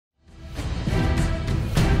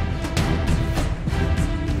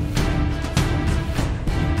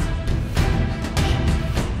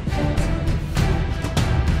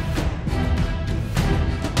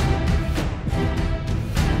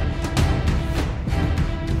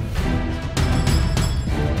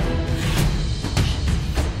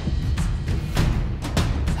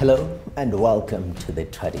Hello and welcome to the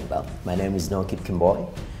Trading Bell. My name is Nkoregamba.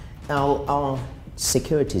 Now, our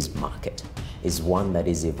securities market is one that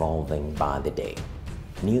is evolving by the day.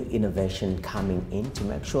 New innovation coming in to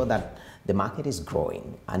make sure that the market is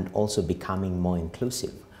growing and also becoming more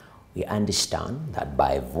inclusive. We understand that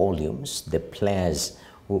by volumes, the players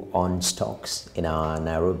who own stocks in our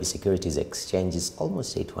Nairobi Securities Exchange is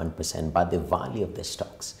almost 81%, but the value of the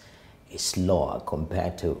stocks is lower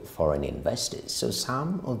compared to foreign investors. So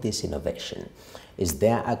some of this innovation, is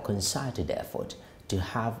there a concerted effort to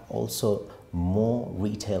have also more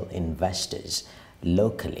retail investors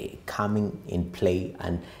locally coming in play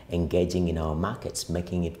and engaging in our markets,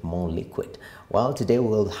 making it more liquid? Well, today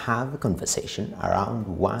we'll have a conversation around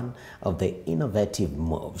one of the innovative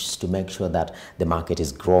moves to make sure that the market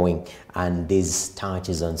is growing, and this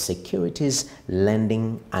touches on securities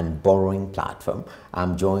lending and borrowing platform.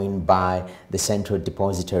 I'm joined by the Central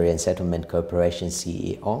Depository and Settlement Corporation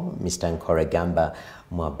CEO, Mr. Nkoregamba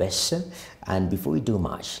Mwebesa. And before we do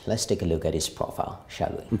much, let's take a look at his profile,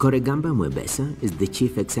 shall we? Nkoregamba Mwebesa is the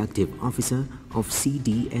Chief Executive Officer of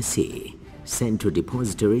CDSA, Central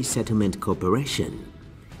Depository Settlement Corporation.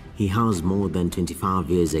 He has more than 25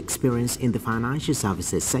 years' experience in the financial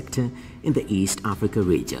services sector in the East Africa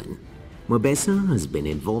region. Mwebesa has been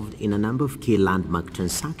involved in a number of key landmark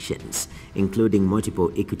transactions, including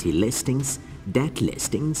multiple equity listings, debt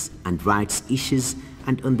listings, and rights issues,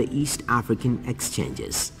 and on the East African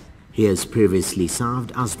exchanges. He has previously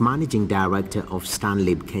served as Managing Director of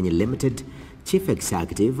Stanlib Kenya Limited, Chief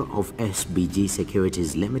Executive of SBG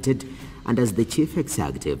Securities Limited, and as the Chief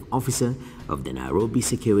Executive Officer of the Nairobi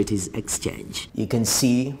Securities Exchange. You can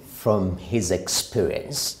see from his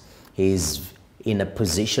experience, he's in a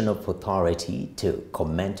position of authority to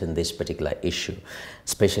comment on this particular issue,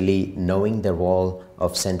 especially knowing the role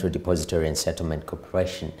of Central Depository and Settlement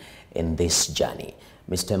Corporation in this journey.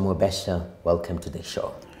 Mr. Mwebesa, welcome to the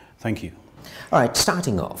show. Thank you. All right,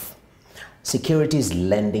 starting off, securities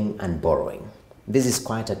lending and borrowing. This is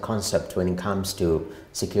quite a concept when it comes to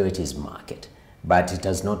securities market, but it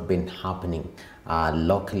has not been happening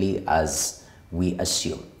locally as we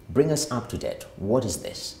assume. Bring us up to date. What is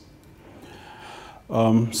this?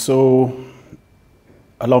 So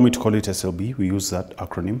allow me to call it SLB. We use that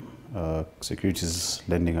acronym. Securities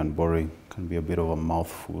lending and borrowing can be a bit of a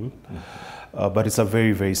mouthful, but it's a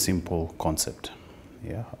very, very simple concept.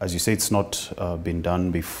 Yeah, as you say, it's not been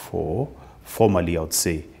done before, formally, I would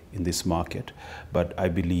say, in this market, but I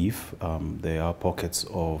believe there are pockets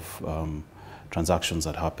of transactions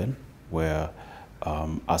that happen where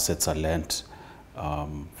assets are lent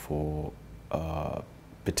for a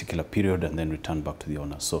particular period and then returned back to the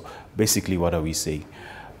owner. So basically, what are we saying?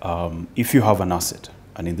 If you have an asset,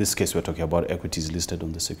 and in this case, we're talking about equities listed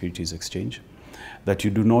on the Securities Exchange, that you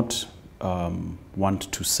do not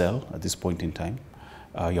want to sell at this point in time,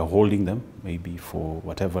 you're holding them maybe for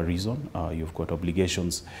whatever reason, you've got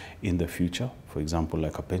obligations in the future, for example,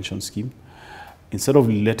 like a pension scheme. Instead of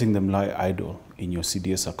letting them lie idle in your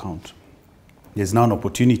CDS account, there's now an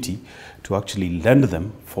opportunity to actually lend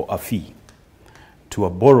them for a fee to a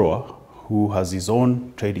borrower who has his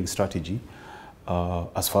own trading strategy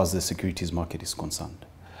as far as the securities market is concerned.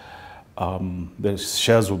 The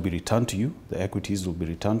shares will be returned to you, the equities will be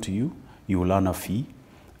returned to you, you will earn a fee,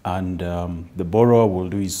 and the borrower will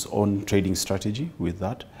do his own trading strategy with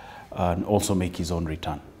that and also make his own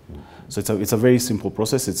return. So it's a very simple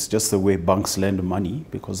process. It's just the way banks lend money,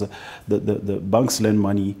 because the banks lend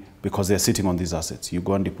money because they're sitting on these assets. You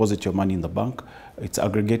go and deposit your money in the bank, it's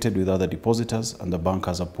aggregated with other depositors, and the bank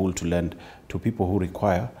has a pool to lend to people who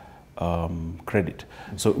require credit.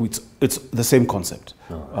 So it's the same concept.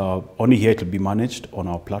 Only here it will be managed on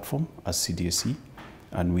our platform as CDSC,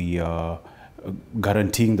 and we are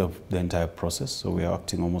guaranteeing the entire process. So we are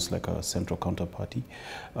acting almost like a central counterparty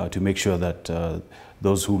to make sure that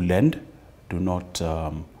those who lend do not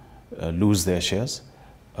lose their shares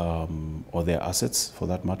or their assets, for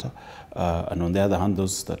that matter. And on the other hand,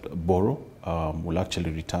 those that borrow will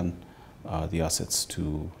actually return the assets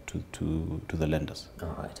to the lenders.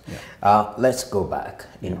 All right. Yeah. Let's go back.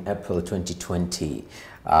 In April 2020,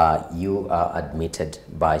 you are admitted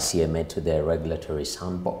by CMA to the regulatory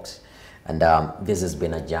sandbox. And this has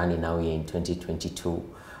been a journey. Now we're in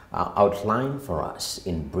 2022. Outline for us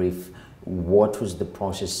in brief, what was the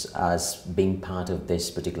process as being part of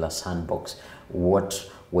this particular sandbox? What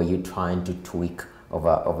were you trying to tweak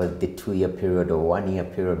over the 2-year period or 1-year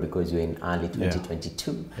period, because you're in early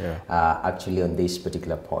 2022, actually on this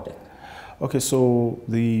particular project? Okay, so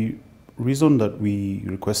the reason that we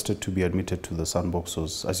requested to be admitted to the sandbox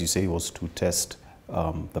was, as you say, was to test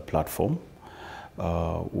the platform.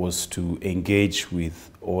 was to engage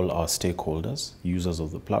with all our stakeholders, users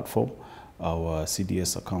of the platform, our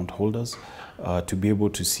CDS account holders, to be able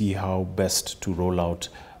to see how best to roll out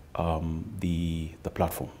the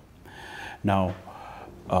platform. Now,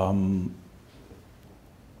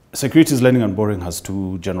 securities lending and borrowing has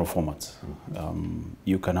two general formats.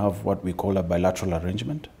 You can have what we call a bilateral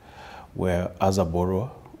arrangement, where as a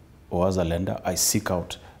borrower or as a lender, I seek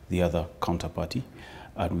out the other counterparty,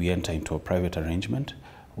 and we enter into a private arrangement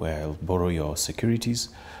where I'll borrow your securities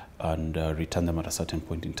and return them at a certain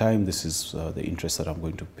point in time. This is the interest that I'm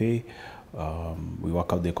going to pay. We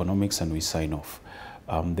work out the economics and we sign off.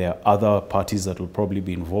 There are other parties that will probably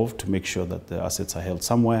be involved to make sure that the assets are held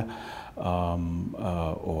somewhere,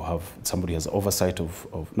 or have somebody has oversight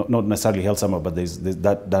of not necessarily held somewhere, but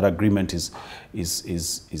that agreement is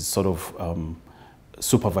sort of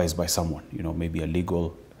supervised by someone, you know, maybe a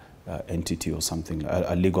legal entity or something,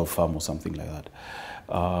 a legal firm or something like that.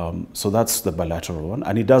 So that's the bilateral one,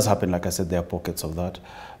 and it does happen. Like I said, there are pockets of that.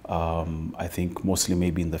 I think mostly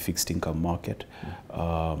maybe in the fixed income market,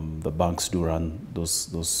 the banks do run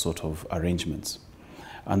those sort of arrangements,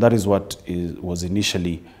 and that is what was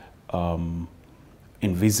initially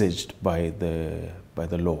envisaged by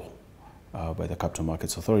the law, by the Capital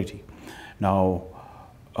Markets Authority. Now,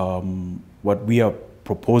 what we are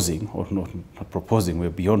proposing, or not proposing, we're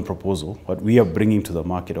beyond proposal, what we are bringing to the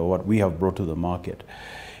market, or what we have brought to the market,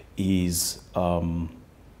 is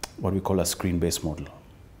what we call a screen-based model.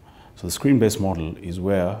 So the screen-based model is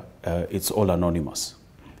where it's all anonymous.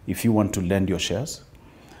 If you want to lend your shares,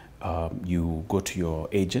 you go to your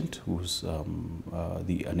agent, who's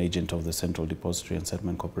an agent of the Central Depository and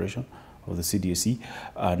Settlement Corporation, of the CDSE,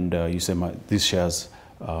 and you say, these shares,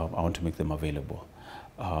 I want to make them available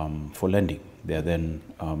for lending. They are then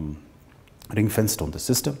ring-fenced on the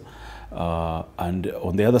system, and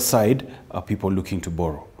on the other side are people looking to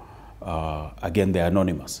borrow. Again, they are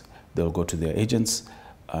anonymous. They'll go to their agents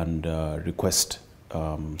and request,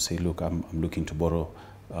 say, look, I'm looking to borrow,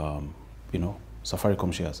 you know,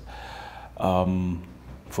 Safaricom shares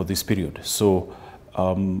for this period. So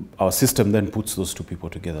our system then puts those two people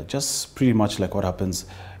together, just pretty much like what happens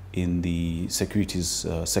in the securities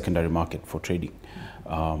secondary market for trading.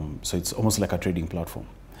 So it's almost like a trading platform.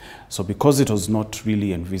 So because it was not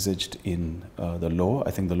really envisaged in the law,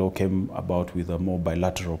 I think the law came about with a more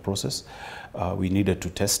bilateral process. We needed to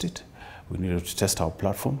test it. We needed to test our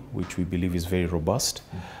platform, which we believe is very robust.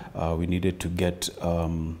 We needed to get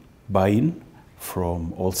buy-in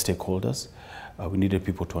from all stakeholders. We needed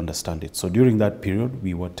people to understand it. So during that period,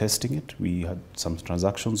 we were testing it. We had some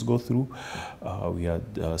transactions go through. We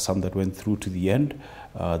had some that went through to the end.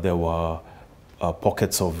 There were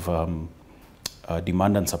pockets of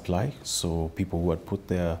demand and supply. So people who had put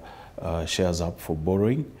their shares up for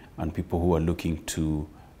borrowing, and people who are looking to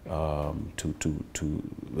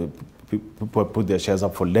people put their shares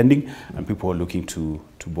up for lending, and people are looking to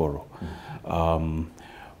borrow.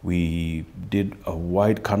 We did a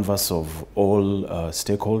wide canvas of all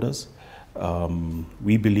stakeholders.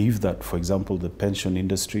 We believe that, for example, the pension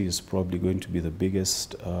industry is probably going to be the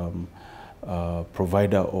biggest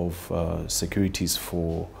provider of securities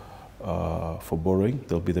for borrowing.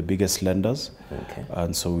 They'll be the biggest lenders. Okay.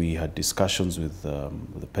 And so we had discussions with the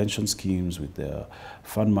pension schemes, with the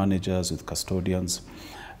fund managers, with custodians,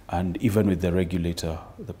 and even with the regulator,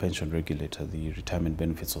 the pension regulator, the Retirement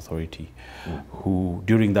Benefits Authority, who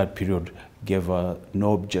during that period gave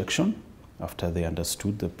no objection after they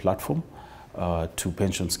understood the platform to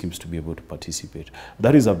pension schemes to be able to participate.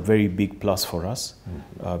 That is a very big plus for us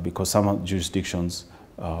because some jurisdictions,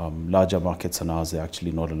 larger markets than ours, they're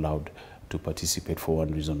actually not allowed to participate for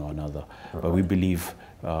one reason or another. Right. But we believe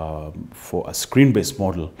for a screen-based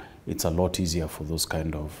model, it's a lot easier for those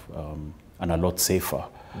kind of, and a lot safer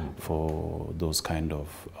for those kind of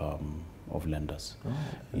lenders. Oh,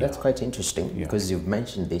 that's quite interesting because you've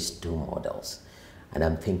mentioned these two models, and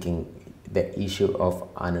I'm thinking the issue of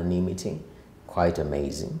anonymity, quite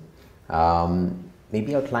amazing.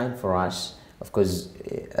 Maybe outline for us, of course,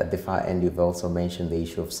 at the far end, you've also mentioned the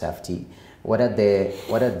issue of safety. What are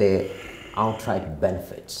the outright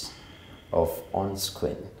benefits of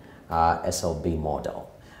on-screen SLB model?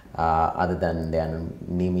 Other than the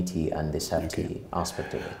anonymity and the safety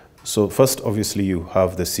aspect of it? So first, obviously, you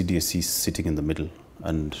have the CDSE sitting in the middle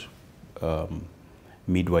and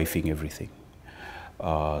midwifing everything.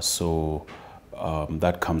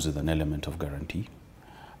 That comes with an element of guarantee.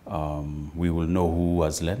 We will know who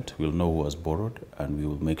has lent, we'll know who has borrowed, and we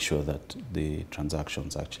will make sure that the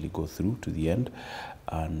transactions actually go through to the end,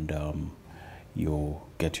 and you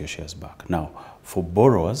get your shares back. Now, for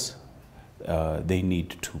borrowers, they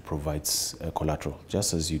need to provide collateral,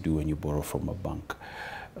 just as you do when you borrow from a bank.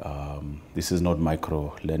 This is not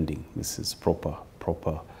micro lending. This is proper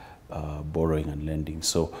borrowing and lending.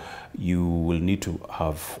 So you will need to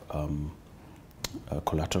have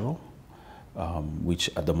collateral, which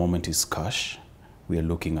at the moment is cash. We are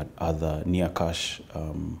looking at other near cash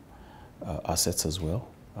assets as well.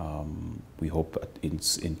 We hope that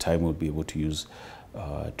in time we'll be able to use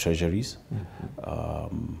treasuries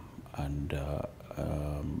and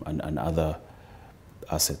other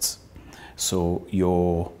assets. So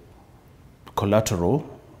your collateral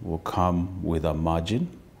will come with a margin,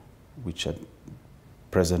 which at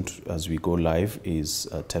present, as we go live, is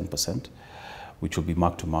 10%, which will be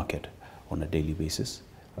marked to market on a daily basis.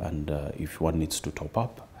 And if one needs to top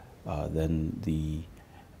up, then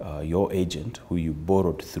your agent, who you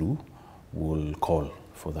borrowed through, will call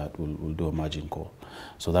for that, will do a margin call.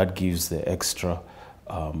 So that gives the extra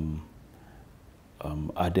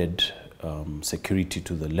added security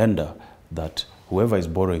to the lender that whoever is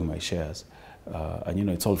borrowing my shares, and you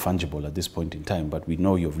know it's all fungible at this point in time, but we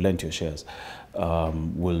know you've lent your shares,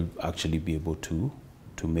 will actually be able to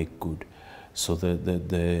make good. So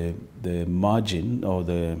the margin, or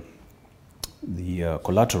the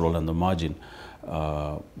collateral and the margin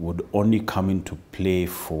would only come into play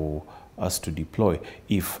for us to deploy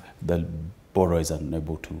if the borrower is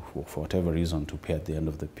unable to, for whatever reason, to pay at the end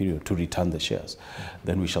of the period, to return the shares.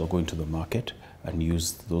 Then we shall go into the market and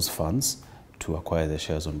use those funds to acquire the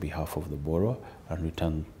shares on behalf of the borrower and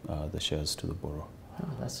return the shares to the borrower. Oh,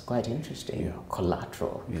 that's quite interesting. Yeah.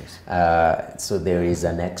 Collateral. Yes. So there is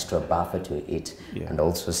an extra buffer to it. Yeah. And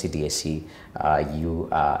also CDSC, you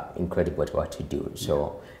are incredible at what you do.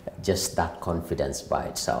 So just that confidence by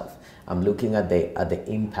itself. I'm looking at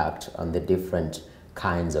the impact on the different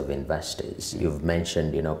kinds of investors. You've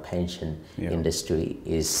mentioned, you know, pension industry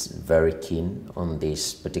is very keen on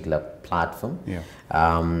this particular platform.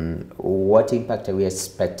 What impact are we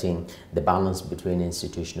expecting, the balance between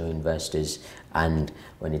institutional investors and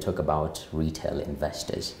when you talk about retail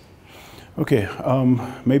investors? Okay,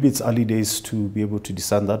 maybe it's early days to be able to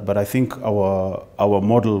discern that, but I think our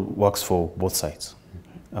model works for both sides.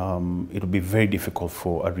 It will be very difficult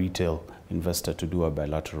for a retail investor to do a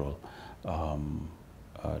bilateral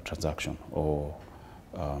transaction or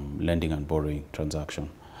lending and borrowing transaction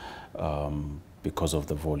because of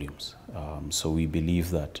the volumes. So we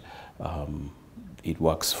believe that it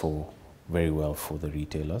works very well for the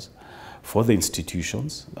retailers. For the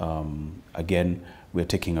institutions, again, we're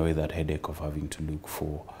taking away that headache of having to look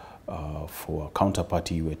for a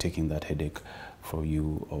counterparty. We're taking that headache for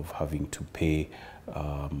you of having to pay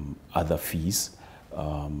other fees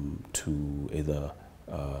to either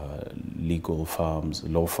legal firms,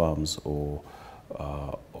 law firms, or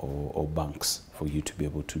banks for you to be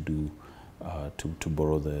able to do to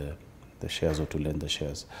borrow the shares or to lend the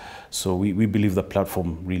shares. So we believe the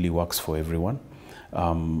platform really works for everyone.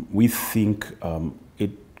 We think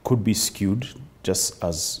it could be skewed, just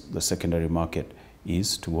as the secondary market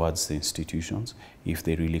is, towards the institutions if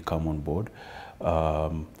they really come on board,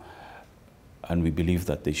 and we believe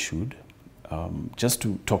that they should. Just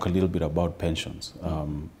to talk a little bit about pensions,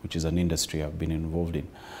 which is an industry I've been involved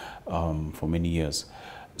in for many years.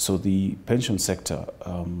 So the pension sector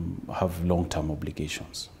have long-term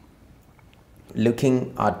obligations.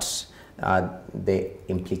 Looking at the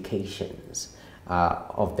implications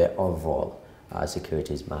of the overall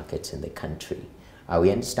securities markets in the country,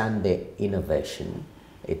 we understand the innovation.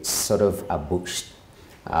 It's sort of a boost.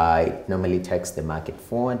 It normally takes the market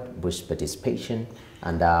forward, boosts participation,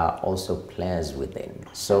 and also players within.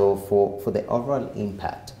 So for the overall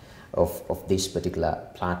impact of this particular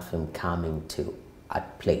platform coming to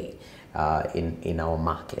at play in our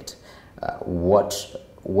market,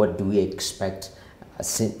 what do we expect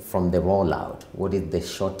from the rollout? What is the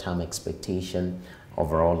short-term expectation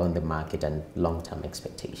overall on the market and long-term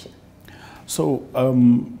expectation? So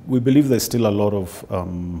we believe there's still a lot of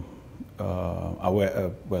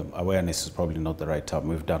awareness is probably not the right term.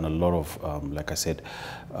 We've done a lot of, like I said,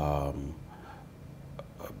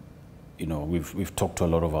 you know, we've talked to a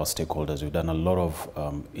lot of our stakeholders. We've done a lot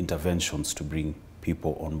of interventions to bring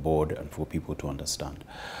people on board and for people to understand.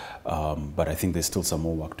 But I think there's still some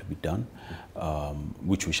more work to be done,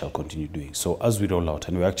 which we shall continue doing. So as we roll out,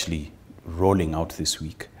 and we're actually rolling out this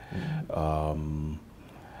week,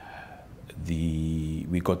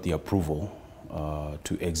 we got the approval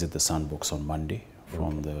to exit the sandbox on Monday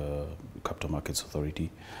from the Capital Markets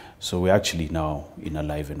Authority. So we're actually now in a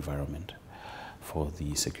live environment for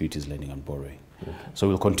the securities lending and borrowing. Okay. So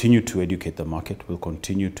we'll continue to educate the market, we'll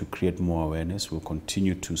continue to create more awareness, we'll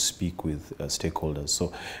continue to speak with stakeholders.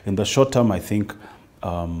 So in the short term, I think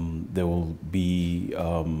there will be,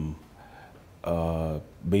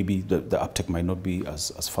 maybe the uptake might not be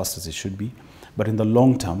as fast as it should be, but in the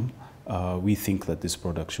long term, we think that this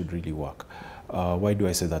product should really work. Why do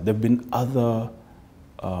I say that? There have been other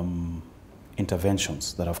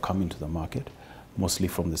interventions that have come into the market, mostly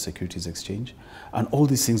from the Securities Exchange, and all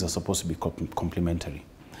these things are supposed to be complementary.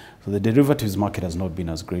 So the derivatives market has not been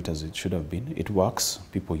as great as it should have been. It works,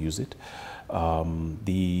 people use it.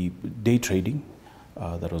 The day trading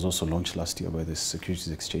that was also launched last year by the Securities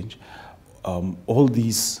Exchange, all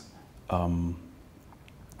these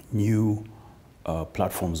new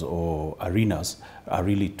platforms or arenas are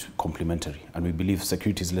really complementary, and we believe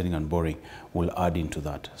securities lending and borrowing will add into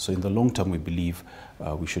that. So in the long term, we believe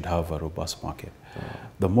we should have a robust market.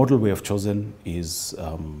 The model we have chosen is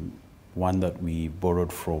one that we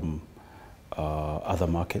borrowed from other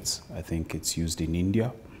markets. I think it's used in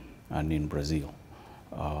India and in Brazil.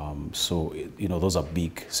 So, you know, those are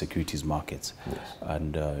big securities markets. Yes.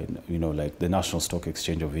 And, you know, like the National Stock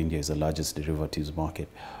Exchange of India is the largest derivatives market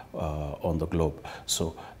on the globe.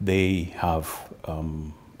 So they have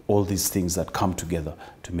all these things that come together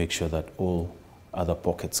to make sure that all other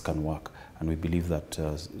pockets can work. And we believe that,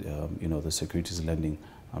 you know, the securities lending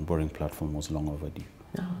and borrowing platform was long overdue.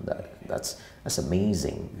 No, that's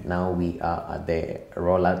amazing. Now we are at the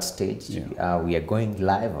rollout stage. Yeah. We are going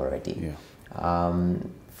live already. Yeah.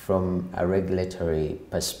 From a regulatory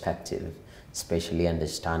perspective, especially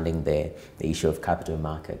understanding the issue of capital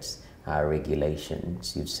markets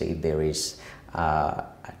regulations, you've said there is,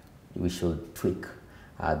 we should tweak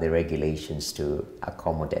the regulations to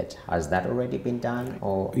accommodate. Has that already been done?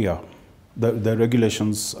 Or? Yeah, the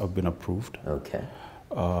regulations have been approved. Okay.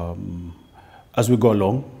 As we go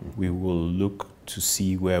along, we will look to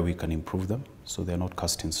see where we can improve them, so they're not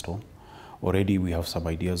cast in stone. Already we have some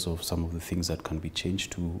ideas of some of the things that can be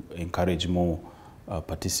changed to encourage more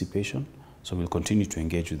participation. So we'll continue to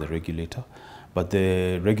engage with the regulator. But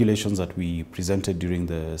the regulations that we presented during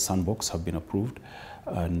the sandbox have been approved,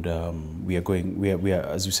 and we are,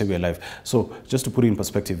 as you say, we are live. So just to put it in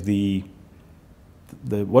perspective,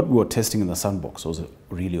 what we were testing in the sandbox was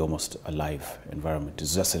really almost a live environment.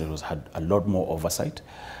 It's just that it had a lot more oversight,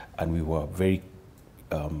 and we were very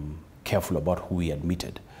careful about who we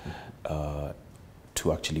admitted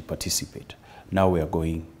to actually participate. Now we are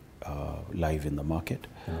going live in the market,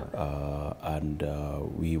 and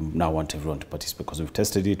we now want everyone to participate because we've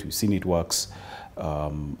tested it, we've seen it works,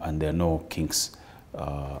 and there are no kinks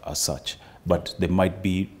as such. But there might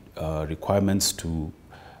be requirements to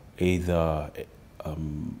either,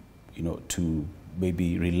 you know, to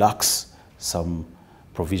maybe relax some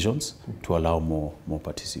provisions to allow more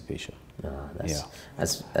participation.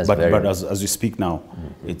 That's but very as we speak now,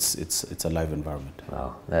 it's a live environment.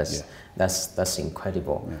 Wow, that's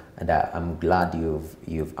incredible, and I'm glad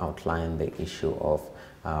you've outlined the issue of,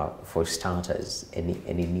 for starters,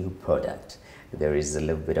 any new product. There is a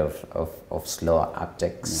little bit of slower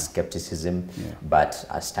uptake, skepticism, but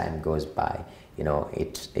as time goes by, you know,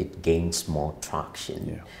 it gains more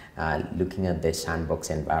traction. Looking at the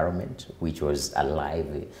sandbox environment, which was a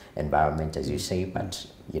live environment, as you say, but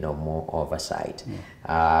you know, more oversight.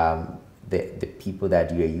 The people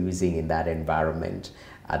that you are using in that environment,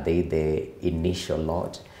 are they the initial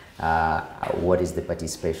lot? What is the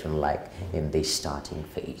participation like in this starting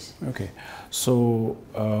phase? Okay, so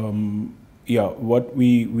yeah, what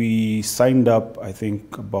we signed up, I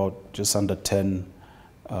think about just under 10.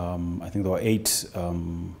 I think there were 8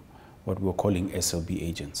 what we were calling SLB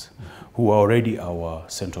agents, who are already our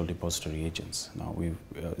central depository agents. Now,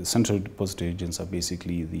 the central depository agents are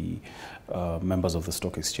basically the members of the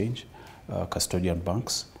stock exchange, custodian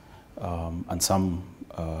banks, and some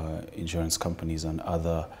insurance companies and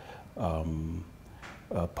other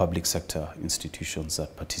public sector institutions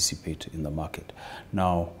that participate in the market.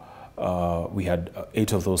 Now, we had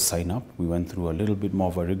 8 of those sign up. We went through a little bit more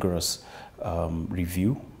of a rigorous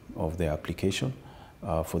review of their application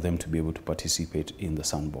for them to be able to participate in the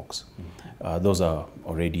sandbox. Those are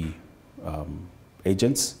already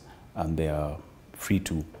agents, and they are free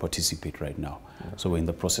to participate right now. So we're in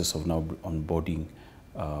the process of now onboarding.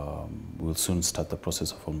 We'll soon start the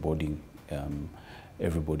process of onboarding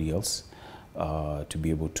everybody else to be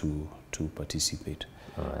able to participate.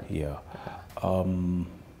 All right. Yeah.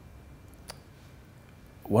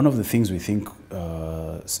 One of the things we think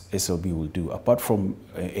SLB will do, apart from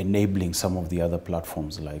enabling some of the other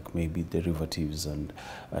platforms like maybe derivatives and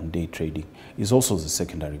day trading, is also the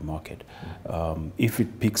secondary market. If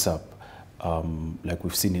it picks up, like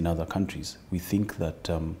we've seen in other countries. We think that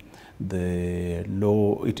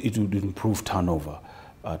it would improve turnover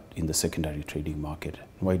in the secondary trading market.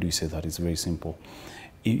 Why do we say that? It's very simple.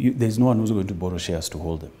 There's no one who's going to borrow shares to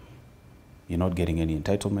hold them. You're not getting any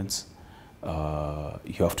entitlements.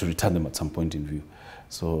 You have to return them at some point in view.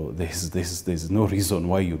 So there's no reason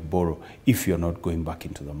why you'd borrow if you're not going back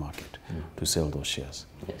into the market to sell those shares.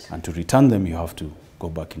 Yes. And to return them, you have to go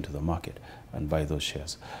back into the market and buy those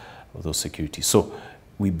shares or those securities. So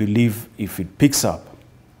we believe if it picks up,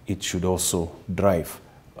 it should also drive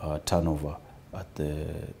turnover at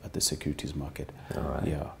the securities market. All right.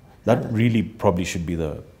 Yeah, that really probably should be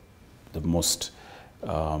the most.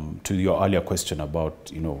 To your earlier question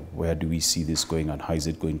about, where do we see this going and how is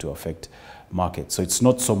it going to affect markets? So it's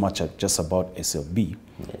not so much just about SLB.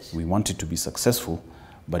 Yes. We want it to be successful,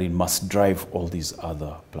 but it must drive all these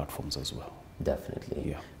other platforms as well. Definitely.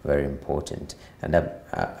 Yeah. Very important. And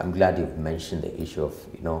I'm glad you've mentioned the issue of,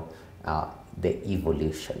 the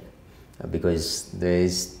evolution, because there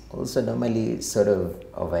is also normally sort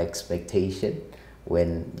of expectation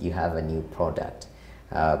when you have a new product.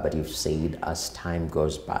 But you've said as time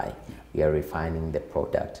goes by, we are refining the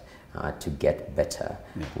product to get better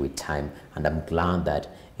with time. And I'm glad that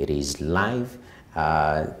it is live.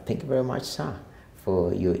 Thank you very much, sir,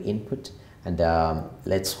 for your input. And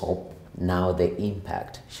let's hope now the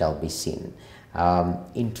impact shall be seen.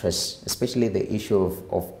 Interest, especially the issue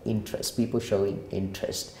of interest, people showing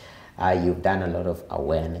interest. You've done a lot of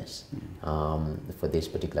awareness for this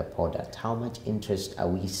particular product. How much interest are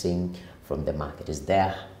we seeing from the market? Is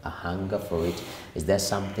there a hunger for it? Is there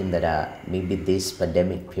something that maybe this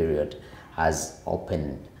pandemic period has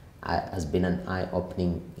opened, has been an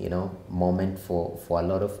eye-opening, moment for a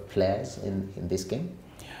lot of players in this game?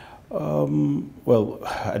 Well,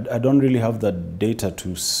 I don't really have the data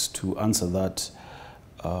to answer that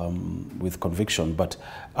with conviction, but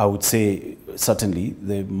I would say certainly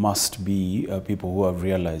there must be people who have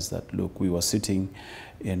realized that, look, we were sitting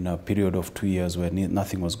in a period of 2 years where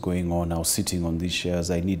nothing was going on. I was sitting on these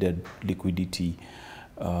shares. I needed liquidity,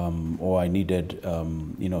 or I needed,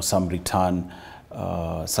 some return.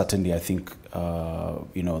 Certainly, I think,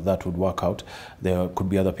 that would work out. There could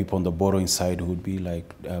be other people on the borrowing side who would be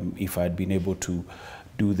like, if I had been able to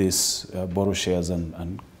do this, borrow shares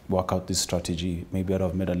and work out this strategy, maybe I'd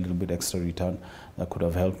have made a little bit extra return that could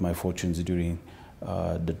have helped my fortunes during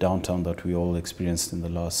the downturn that we all experienced in the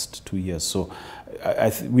last 2 years. So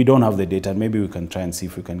we don't have the data. Maybe we can try and see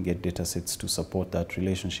if we can get data sets to support that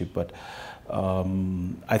relationship. But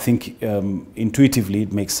I think intuitively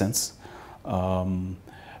it makes sense.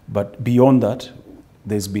 But beyond that,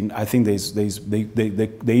 there is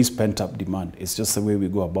pent-up demand. It's just the way we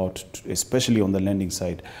go about, especially on the lending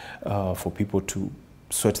side, for people to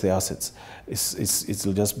sweat their assets.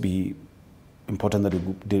 It'll just be important that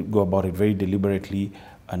we go about it very deliberately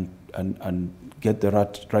and get the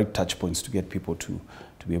right touch points to get people to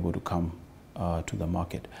be able to come to the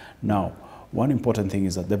market. Now, one important thing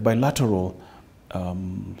is that the bilateral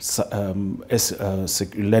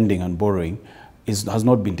lending and borrowing has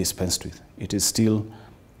not been dispensed with. It is still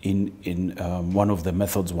in one of the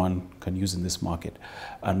methods one can use in this market.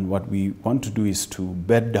 And what we want to do is to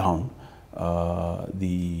bed down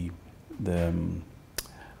the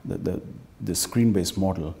screen-based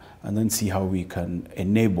model and then see how we can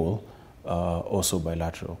enable also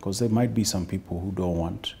bilateral, because there might be some people who don't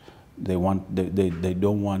want, they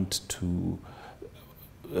don't want to,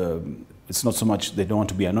 it's not so much they don't want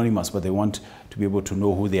to be anonymous, but they want to be able to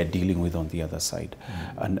know who they are dealing with on the other side.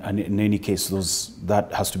 And in any case,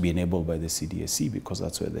 that has to be enabled by the CDSC, because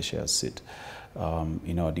that's where the shares sit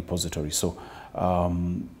in our depository. So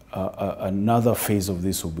another phase of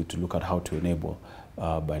this will be to look at how to enable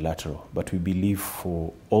bilateral. But we believe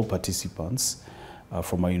for all participants,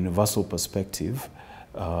 from a universal perspective,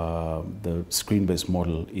 the screen-based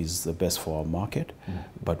model is the best for our market,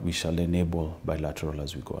 but we shall enable bilateral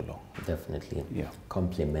as we go along. Definitely. Yeah.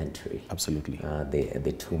 Complementary. Absolutely.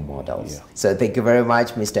 The two models. Yeah. So thank you very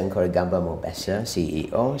much, Mr. Nkoregamba Mwebesa,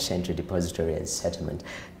 CEO, Central Depository and Settlement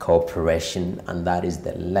Corporation, and that is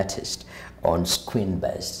the latest on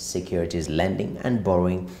screen-based securities lending and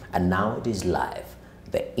borrowing, and now it is live.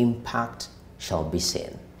 The impact shall be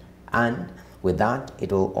seen. And with that,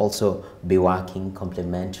 it will also be working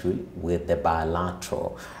complementary with the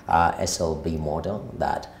bilateral SLB model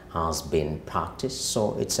that has been practiced.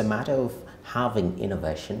 So it's a matter of having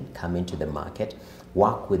innovation come into the market,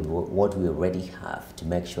 work with what we already have to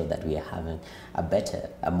make sure that we are having a better,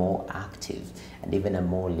 a more active, and even a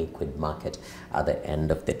more liquid market at the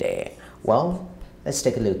end of the day. Well, let's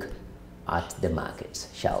take a look at the markets,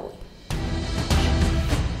 shall we?